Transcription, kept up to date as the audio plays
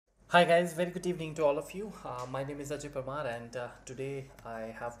Hi guys, very good evening to all of you. My name is Ajay Parmar and today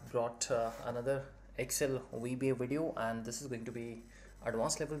I have brought another Excel VBA video, and this is going to be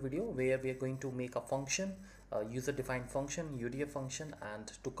advanced level video where we are going to make a function, user defined function, UDF function,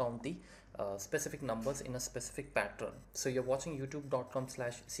 and to count the specific numbers in a specific pattern. So you're watching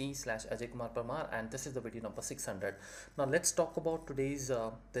youtube.com/c/Ajay Kumar Parmar, and this is the video number 600. Now let's talk about today's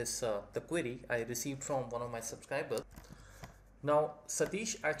the query I received from one of my subscribers. Now,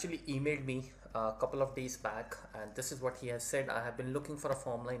 Satish actually emailed me a couple of days back, and this is what he has said. I have been looking for a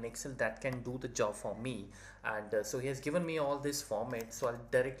formula in Excel that can do the job for me, and so he has given me all this format. So I'll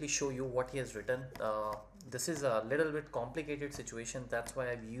directly show you what he has written. This is a little bit complicated situation. That's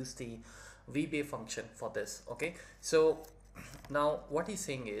why I've used the VBA function for this. Okay, so now what he's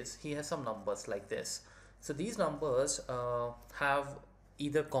saying is he has some numbers like this. So these numbers have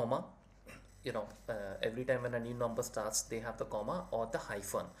either comma, every time when a new number starts they have the comma or the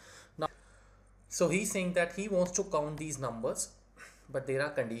hyphen. Now, so he's saying that he wants to count these numbers, but there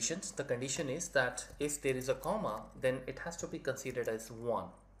are conditions. The condition is that if there is a comma, then it has to be considered as 1,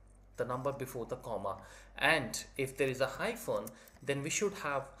 the number before the comma, and if there is a hyphen, then we should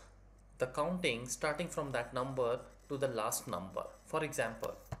have the counting starting from that number to the last number. For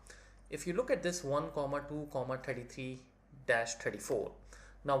example, if you look at this 1 comma 2 comma 33 dash 34,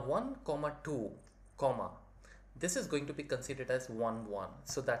 now 1 comma 2 comma, this is going to be considered as 1 1.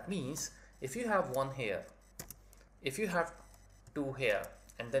 So that means if you have 1 here, if you have 2 here,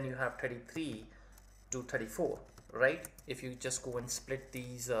 and then you have 33 to 34, right? If you just go and split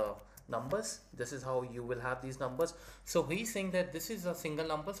these numbers, this is how you will have these numbers. So he's saying that this is a single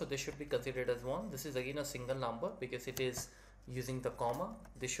number, so this should be considered as 1. This is again a single number because it is using the comma.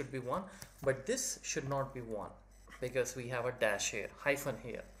 This should be 1, but this should not be 1 because we have a dash here, hyphen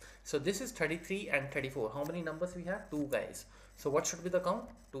here. So this is 33 and 34. How many numbers we have? 2 guys. So what should be the count?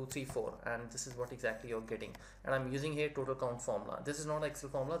 2, 3, 4, and this is what exactly you're getting. And I'm using here total count formula. This is not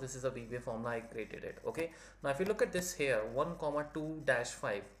Excel formula, this is a VBA formula. I created it. Okay, now if you look at this here, 1 comma 2 dash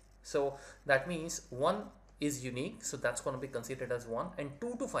 5, so that means 1 is unique, so that's going to be considered as 1, and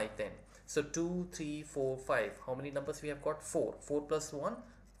 2 to 5 then. So 2, 3, 4, 5. How many numbers we have got? 4. 4 plus 1,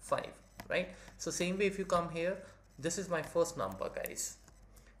 5, right? So same way if you come here, this is my first number, guys.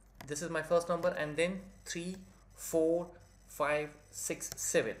 This is my first number, and then 3, 4, 5, 6,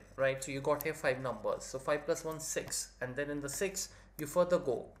 7, right? So you got here 5 numbers. So 5 plus 1, 6, and then in the 6 you further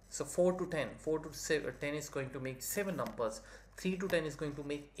go. So 4 to 10, 4 to 7, 10 is going to make 7 numbers. 3 to 10 is going to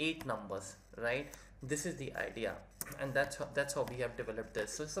make 8 numbers, right? This is the idea, and that's how we have developed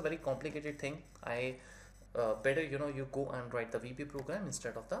this. So it's a very complicated thing. I better you go and write the VB program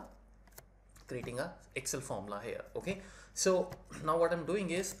instead of the creating a Excel formula here. Okay, so now what I'm doing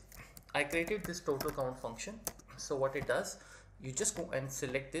is I created this total count function. So what it does, you just go and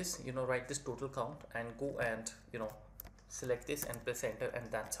select this, write this total count and go and select this and press enter,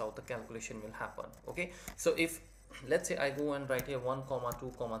 and that's how the calculation will happen. Okay, so if let's say I go and write here 1 comma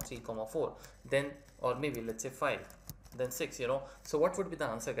 2 comma 3 comma 4, then, or maybe let's say 5, then 6, so what would be the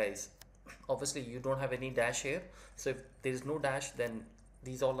answer, guys? Obviously you don't have any dash here, so if there is no dash, then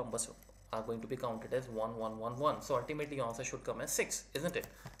these all numbers are going to be counted as 1 1 1 1. So ultimately your answer should come as 6, isn't it?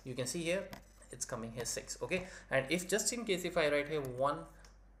 You can see here it's coming here 6. Okay, and if just in case if I write here 1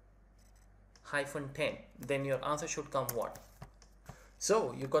 hyphen 10, then your answer should come what?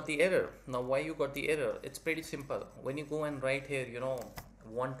 So you got the error. Now why you got the error? It's pretty simple. When you go and write here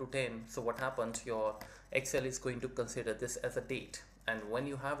 1 to 10, so what happens, your Excel is going to consider this as a date, and when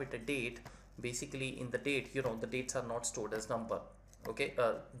you have it a date, basically in the date, the dates are not stored as number. Okay,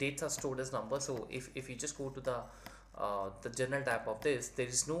 dates are stored as number. So if you just go to the general tab of this, there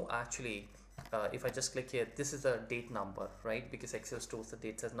is no actually if I just click here, this is a date number, right? Because Excel stores the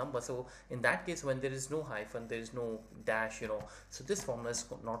dates as number. So in that case, when there is no hyphen, there is no dash, so this formula is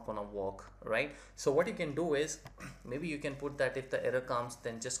not gonna work, right? So what you can do is maybe you can put that if the error comes,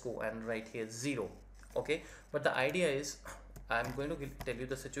 then just go and write here 0. Okay, but the idea is I'm going to tell you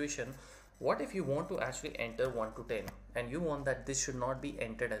the situation. What if you want to actually enter 1 to 10 and you want that this should not be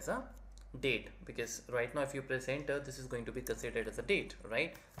entered as a date, because right now if you press enter, this is going to be considered as a date,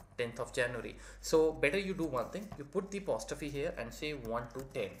 right? 10th of January. So better you do one thing, you put the apostrophe here and say 1 to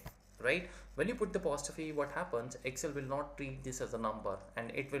 10, right? When you put the apostrophe, what happens, Excel will not treat this as a number and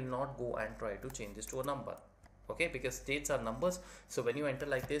it will not go and try to change this to a number. Okay, because dates are numbers. So when you enter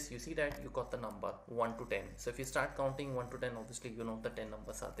like this, you see that you got the number 1 to 10. So if you start counting 1 to 10, obviously the 10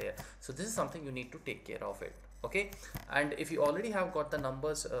 numbers are there. So this is something you need to take care of it. Okay, and if you already have got the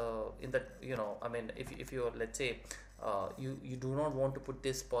numbers in the I mean, if you're, let's say, you do not want to put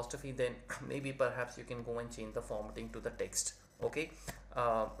this apostrophe, then maybe perhaps you can go and change the formatting to the text. Okay,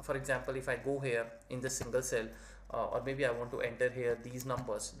 for example, if I go here in the single cell, or maybe I want to enter here these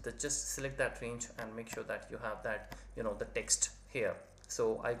numbers, just select that range and make sure that you have that, the text here.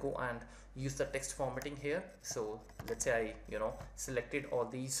 So I go and use the text formatting here. So let's say I selected all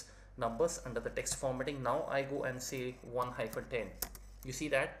these numbers under the text formatting. Now I go and say 1-10. You see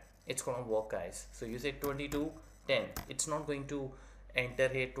that it's gonna work, guys. So you say 2210, it's not going to enter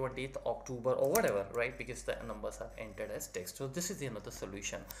here 20th October or whatever, right? Because the numbers are entered as text. So this is the another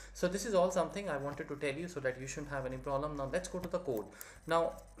solution. So this is all something I wanted to tell you so that you shouldn't have any problem. Now let's go to the code.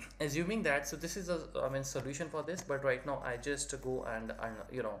 Now assuming that, so this is a solution for this, but right now I just go and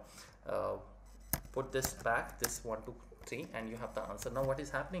put this back, this 1 2 3, and you have the answer. Now what is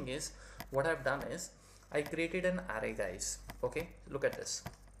happening is, what I've done is I created an array, guys. Okay, look at this.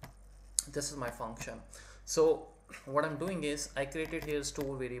 This is my function. So what I'm doing is I created here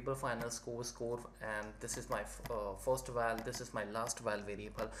store variable final score, and this is my first val, this is my last val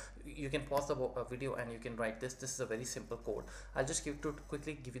variable. You can pause the video and you can write this. This is a very simple code. I'll just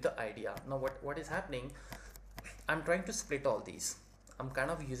quickly give you the idea. Now what is happening, I'm trying to split all these. I'm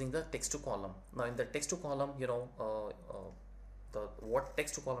kind of using the text to column. Now in the text to column, what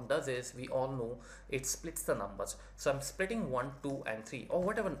text to column does is, we all know it splits the numbers. So I'm splitting 1 2 and 3, or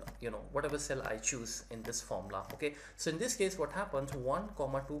whatever cell I choose in this formula. Okay, so in this case what happens, 1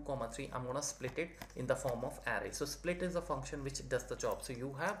 2 3, I'm gonna split it in the form of array. So split is a function which does the job. So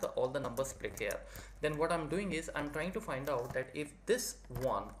you have all the numbers split here. Then what I'm doing is I'm trying to find out that if this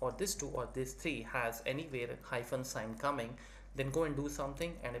 1 or this 2 or this 3 has anywhere hyphen sign coming, then go and do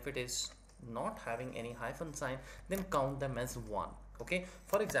something, and if it is not having any hyphen sign, then count them as 1. Okay,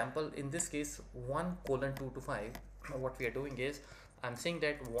 for example, in this case 1:2 to 5, what we are doing is I'm saying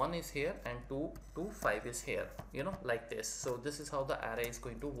that 1 is here and 2 to 5 is here, like this. So this is how the array is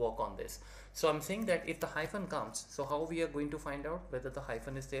going to work on this. So I'm saying that if the hyphen comes, so how we are going to find out whether the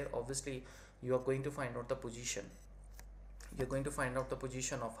hyphen is there? Obviously you are going to find out the position. You're going to find out the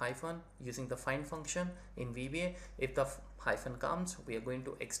position of hyphen using the find function in VBA. If the hyphen comes, we are going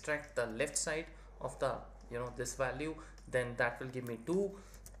to extract the left side of the this value, then that will give me 2,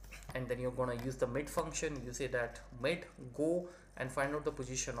 and then you're going to use the mid function. You say that mid, go and find out the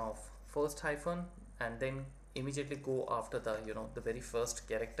position of first hyphen, and then immediately go after the the very first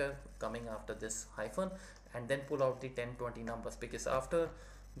character coming after this hyphen, and then pull out the 10 20 numbers, because after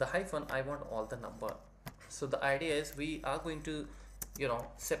the hyphen I want all the number. So the idea is we are going to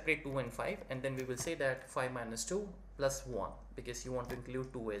separate 2 and 5, and then we will say that 5 minus 2 plus 1, because you want to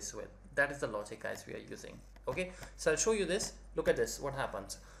include 2 as well. That is the logic, guys, we are using. Okay, so I'll show you this. Look at this, what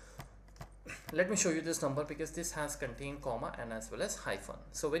happens. Let me show you this number, because this has contained comma and as well as hyphen.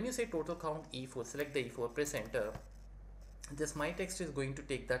 So when you say total count E4, select the E4, press enter. This my text is going to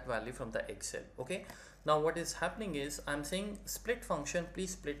take that value from the Excel. Okay, now what is happening is I'm saying split function,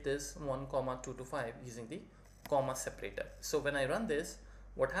 please split this 1 2 to 5 using the comma separator. So when I run this,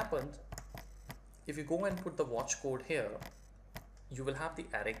 what happens, if you go and put the watch code here, you will have the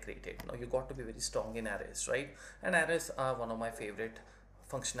array created. Now you got to be very strong in arrays, right? And arrays are one of my favorite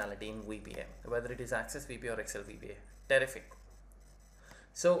functionality in VBA, whether it is Access VBA or Excel VBA. Terrific.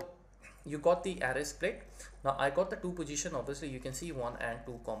 So you got the array split. Now I got the 2 position. Obviously you can see 1 and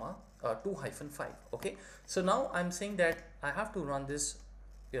 2 comma 2-5. Okay, so now I'm saying that I have to run this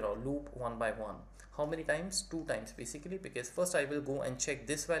loop one by one. How many times? 2 times basically, because first I will go and check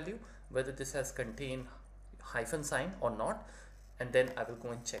this value whether this has contained hyphen sign or not, and then I will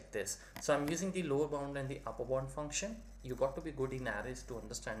go and check this. So I'm using the lower bound and the upper bound function. You got to be good in arrays to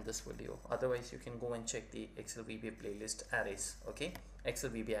understand this video. Otherwise you can go and check the Excel VBA playlist arrays. Okay,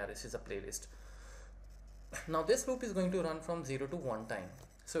 Excel VBA arrays is a playlist. Now this loop is going to run from 0 to 1 time.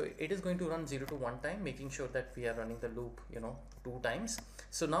 So it is going to run 0 to 1 time, making sure that we are running the loop 2 times.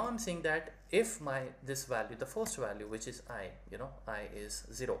 So now I'm saying that if this value, the first value, which is I is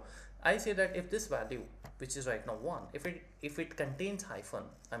 0, I say that if this value, which is right now 1, if it contains hyphen,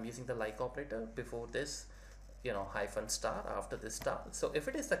 I'm using the like operator before this hyphen star, after this star. So if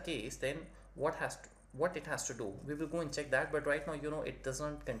it is the case, then what it has to do, we will go and check that. But right now it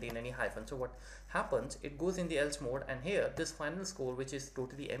doesn't contain any hyphen. So what happens, it goes in the else mode, and here this final score, which is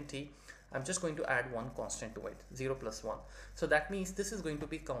totally empty, I'm just going to add one constant to it, 0 plus 1. So that means this is going to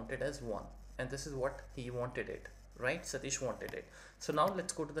be counted as 1, and this is what he wanted it, right? Satish wanted it. So now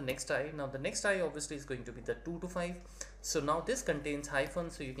let's go to the next I. Now the next I obviously is going to be the 2 to 5. So now this contains hyphen,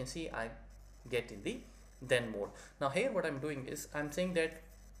 so you can see I get in the then mode. Now here what I'm doing is I'm saying that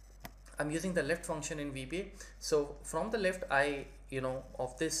I'm using the left function in VBA. So from the left, I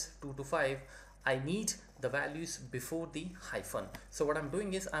of this 2 to 5, I need the values before the hyphen. So what I'm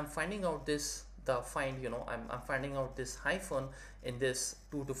doing is I'm finding out this the find, I'm finding out this hyphen in this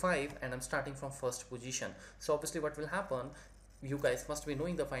 2 to 5 and I'm starting from first position. So obviously what will happen, you guys must be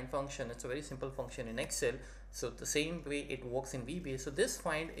knowing the find function. It's a very simple function in Excel. So the same way it works in VBA. So this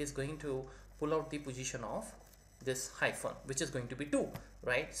find is going to pull out the position of this hyphen, which is going to be 2,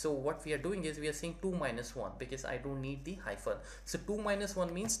 right? So what we are doing is we are saying 2 minus 1 because I don't need the hyphen. So 2 minus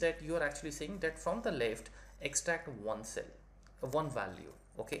 1 means that you are actually saying that from the left extract one cell, one value.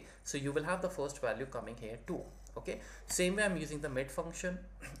 Okay, so you will have the first value coming here 2. Okay, same way I'm using the mid function.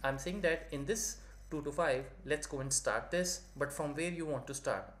 I'm saying that in this 2 to 5, let's go and start this, but from where you want to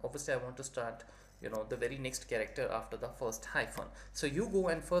start? Obviously I want to start, the very next character after the first hyphen. So you go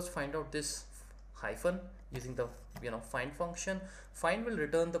and first find out this hyphen using the find function. Find will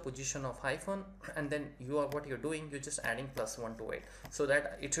return the position of hyphen, and then what you're doing, you're just adding +1 to it so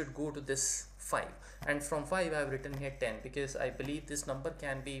that it should go to this 5. And from 5 I have written here 10 because I believe this number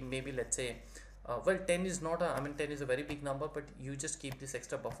can be maybe, let's say, well, 10 is not a, 10 is a very big number, but you just keep this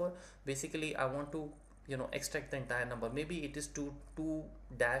extra buffer. Basically I want to extract the entire number. Maybe it is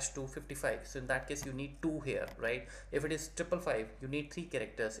 2-255, so in that case you need 2 here, right? If it is 555, you need 3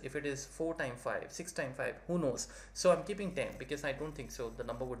 characters. If it is 4 times 5, 6 times 5, who knows? So I'm keeping 10 because I don't think so the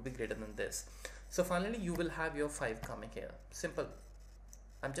number would be greater than this. So finally you will have your 5 coming here. Simple.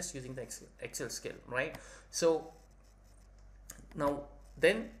 I'm just using the Excel skill, right? So now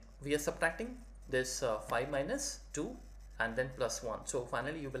then we are subtracting this 5 minus 2 and then +1. So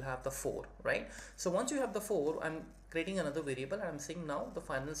finally you will have the 4, right? So once you have the 4, I'm creating another variable. I'm saying now the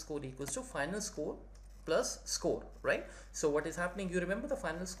final score equals to final score plus score, right? So what is happening, you remember the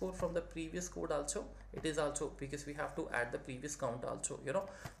final score from the previous code also? It is also because we have to add the previous count also,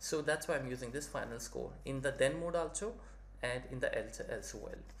 so that's why I'm using this final score in the then mode also and in the else as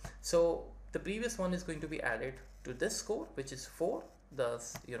well. So the previous one is going to be added to this score, which is 4,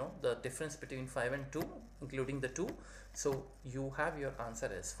 the difference between 5 and 2, including the 2. So you have your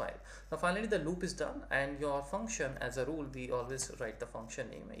answer as 5. Now finally the loop is done, and your function, as a rule, we always write the function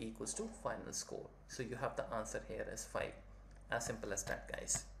name equals to final score. So you have the answer here as 5. As simple as that,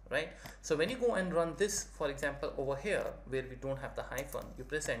 guys, right? So when you go and run this, for example, over here where we don't have the hyphen, you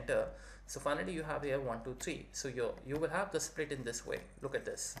press enter. So finally you have here 1 2 3. So you will have the split in this way. Look at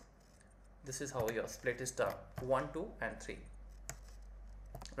this. This is how your split is done: 1 2 and 3,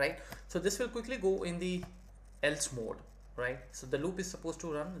 right? So this will quickly go in the else mode, right? So the loop is supposed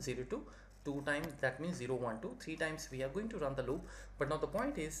to run 0 to 2 times, that means 0 1 2 3 times we are going to run the loop. But now the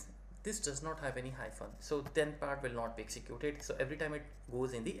point is this does not have any hyphen, so then part will not be executed. So every time it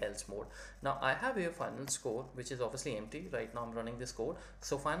goes in the else mode. Now I have here final score, which is obviously empty. Right now I'm running this code,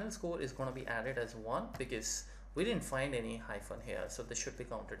 so final score is going to be added as 1 because we didn't find any hyphen here, so this should be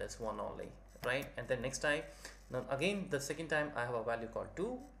counted as 1 only, right? And then next time, now again the second time I have a value called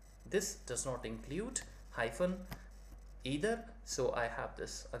 2. This does not include hyphen either, so I have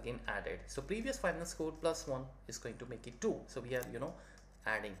this again added. So previous final score +1 is going to make it 2. So we are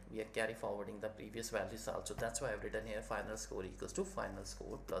adding, we are carry forwarding the previous values also. That's why I've written here final score equals to final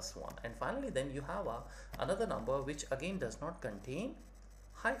score +1. And finally then you have another number which again does not contain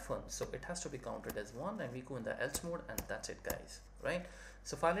hyphen, so it has to be counted as 1, and we go in the else mode, and that's it, guys, right?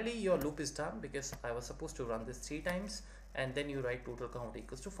 So finally your loop is done because I was supposed to run this 3 times, and then you write total count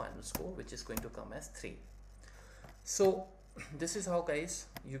equals to final score, which is going to come as 3. So this is how, guys,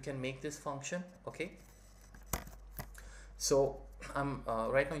 you can make this function. Okay, so I'm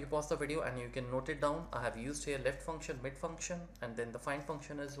right now you pause the video and you can note it down. I have used here left function, mid function, and then the find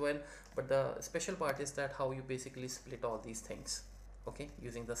function as well. But the special part is that how you basically split all these things, okay,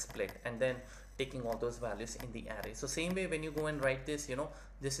 using the split and then taking all those values in the array. So same way when you go and write this,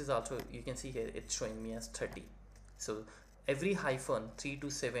 this is also, you can see here it's showing me as 30. So every hyphen 3 to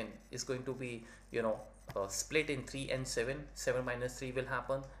 7 is going to be split in 3 and 7. 7 minus 3 will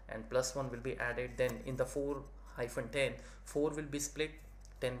happen and +1 will be added. Then in the 4-10, 4 will be split,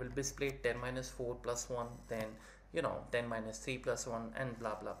 10 will be split, 10 minus 4 +1, then 10 minus 3 +1, and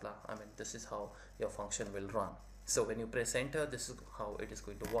blah blah blah. This is how your function will run. So when you press enter, this is how it is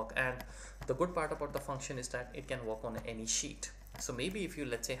going to work. And the good part about the function is that it can work on any sheet. So maybe if you,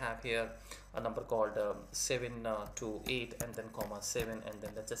 let's say, have here a number called 7 to 8 and then comma 7 and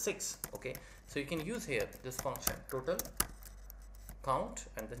then let's say 6, okay, so you can use here this function total count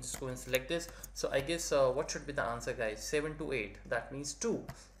and then just go and select this. So I guess what should be the answer, guys? 7 to 8, that means 2,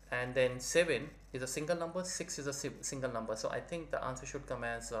 and then 7 is a single number, 6 is a single number, so I think the answer should come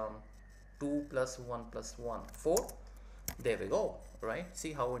as 2 plus 1 plus 1, 4. There we go, right?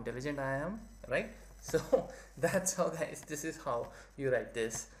 See how intelligent I am, right? So that's how, guys, this is how you write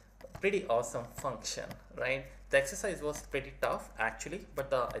this pretty awesome function, right? The exercise was pretty tough actually,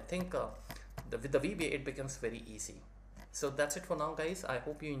 but I think with the VBA it becomes very easy. So that's it for now, guys. I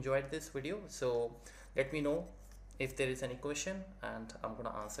hope you enjoyed this video. So let me know if there is any question, and I'm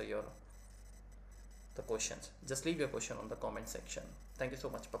gonna answer the questions. Just leave your question on the comment section. Thank you so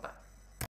much. Bye bye.